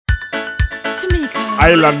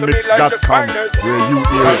Islandmix.com, where you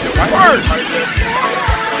hear it first.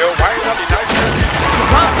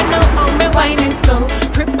 Want to know how me whining so?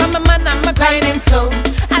 Grip on my man, I'm a grinding so.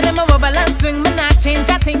 I them a wobble and swing, me not change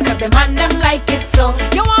a thing, cause the man them like it so.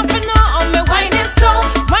 You want to know how me whining so?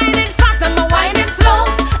 Whining fast and me whining slow.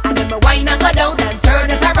 I them a whine and go down and turn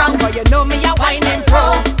it around, but you know me a whining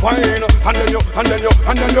pro. Whine, and then you, and then you,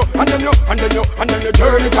 and then you, and then you, and then you, and then you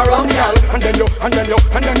turn it around, girl. And then you, and then you,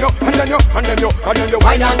 and then you, and then you, and then you, and then you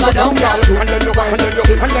whine and go down, girl. And then you, and then you,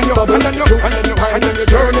 and then you, and then you, and then you, and then you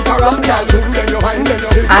turn it around, girl. Then you whine, then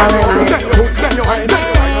you whine,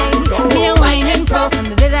 me a whining pro from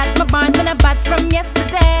the day that my bond when I bought from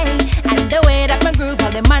yesterday. And the way that my groove, all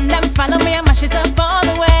the man them follow me, I mash it up all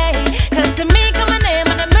the way. Cause to me come a name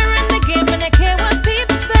and I'm in the game and I care what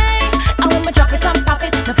people say. I want me drop it and pop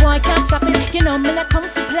it, the boy can't stop it, you know me like come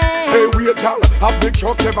to play. Hey wait gal, a big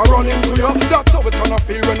truck never run into you. That's how it's gonna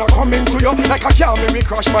feel when I come into you. Like a car me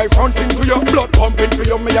crash my front into you. Blood pumping for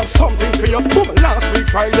you, me have something for you. Boom, last week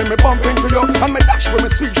Friday me bumping to you. And me dash with me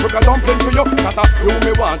sweet sugar dumpling for you. Cause you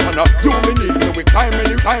me want and you me need me. We climb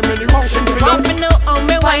any mountain for you. Want to know how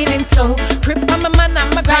me whining so? Grip on my man,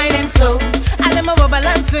 I'm a grinding so. I them a wobble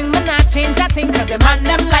and swing, me not change a thing, cause the man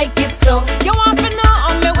them like it so. You want to know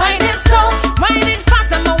how me whining so? Whining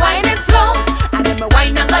fast and me whining slow. I them a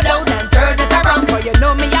whine and go down and turn it around, but you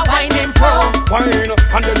know me a whining pro. Whine,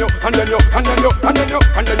 and then you, and then you, and then you, and then you,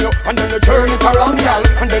 and then you, and then you turn it around, girl.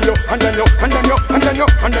 And then you, and then you, and then you, and then you,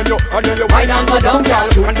 and then you, and then you whine and go down, girl.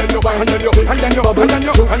 And then you, and then you, and then you, and then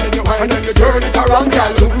you, and then you, and then you turn it around,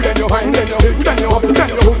 girl. Then you whine, then you, then you,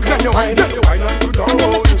 then you whine, then you whine and go down. And then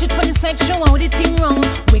me catch it when the side show how the thing wrong.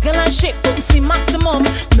 Wiggle and shake, boom, see maximum.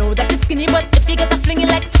 Know that you're skinny, but if you get a flingy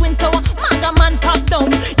like Twin Tower, Manga man pop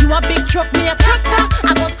down. You a big truck, me a tractor.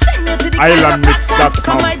 I gon' send you to the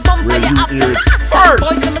Islandmix.com, where you hear it first.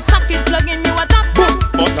 Boys in my socket, plug in you adapter.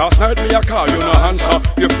 But last night me a call, you no answer.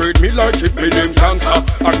 You freed me like it made him cancer.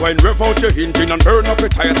 And when rev out your engine and burn up your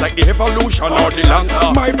tires like the Evolution or the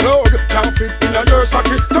Lancer. My plug can't fit in a your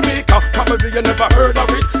socket. Timeka, probably you never heard of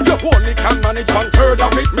it. You only can manage 1/3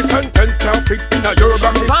 of it. My sentence can't fit in a your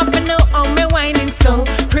bracket. Want to know how me whining so?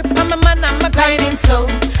 Grip on my man, I'm a grinding so.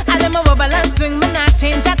 I them a wobble and swing, me not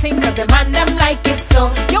change a thing, cause the man them like it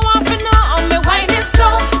so. You want to know how me whining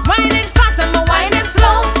so? Whining fast and me whining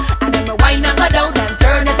slow. I them a whine and go down and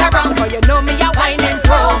turn it around, but you know me a whining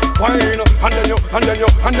pro. Whine, and then you, and then you,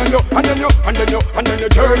 and then you, and then you, and then you, and then you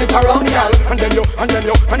turn it around, girl. And then you, and then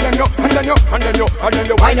you, and then you, and then you, and then you, and then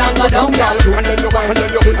you whine and go down, girl. And then you, and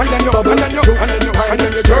then you, and then you, and then you, and then you, and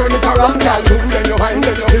then you turn it around, girl. Then you whine,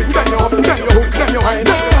 then you, then you, then you whine.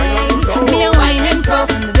 Me a whining pro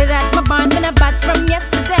from the day that my bond when I bought from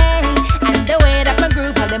yesterday. And the way that my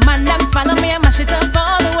groove, all the man them follow me, I mash it up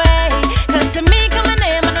all the way. Cause to me come a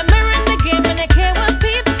name and I'm in the game and I care what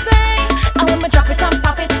people say. I want me drop it and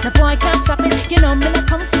pop it, the boy can't stop it, you know me like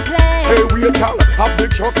come to play. Hey wait gal, a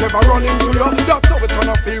big truck never run into you. That's how it's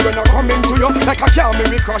gonna feel when I come into you. Like a car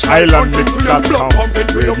me crash my front into you. Blood pumping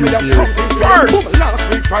for you, me have something for you. Last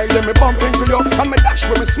week Friday me bumping to you. And me dash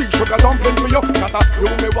with me sweet sugar dumpling for you. Cause you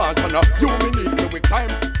me want and you me need me we climb.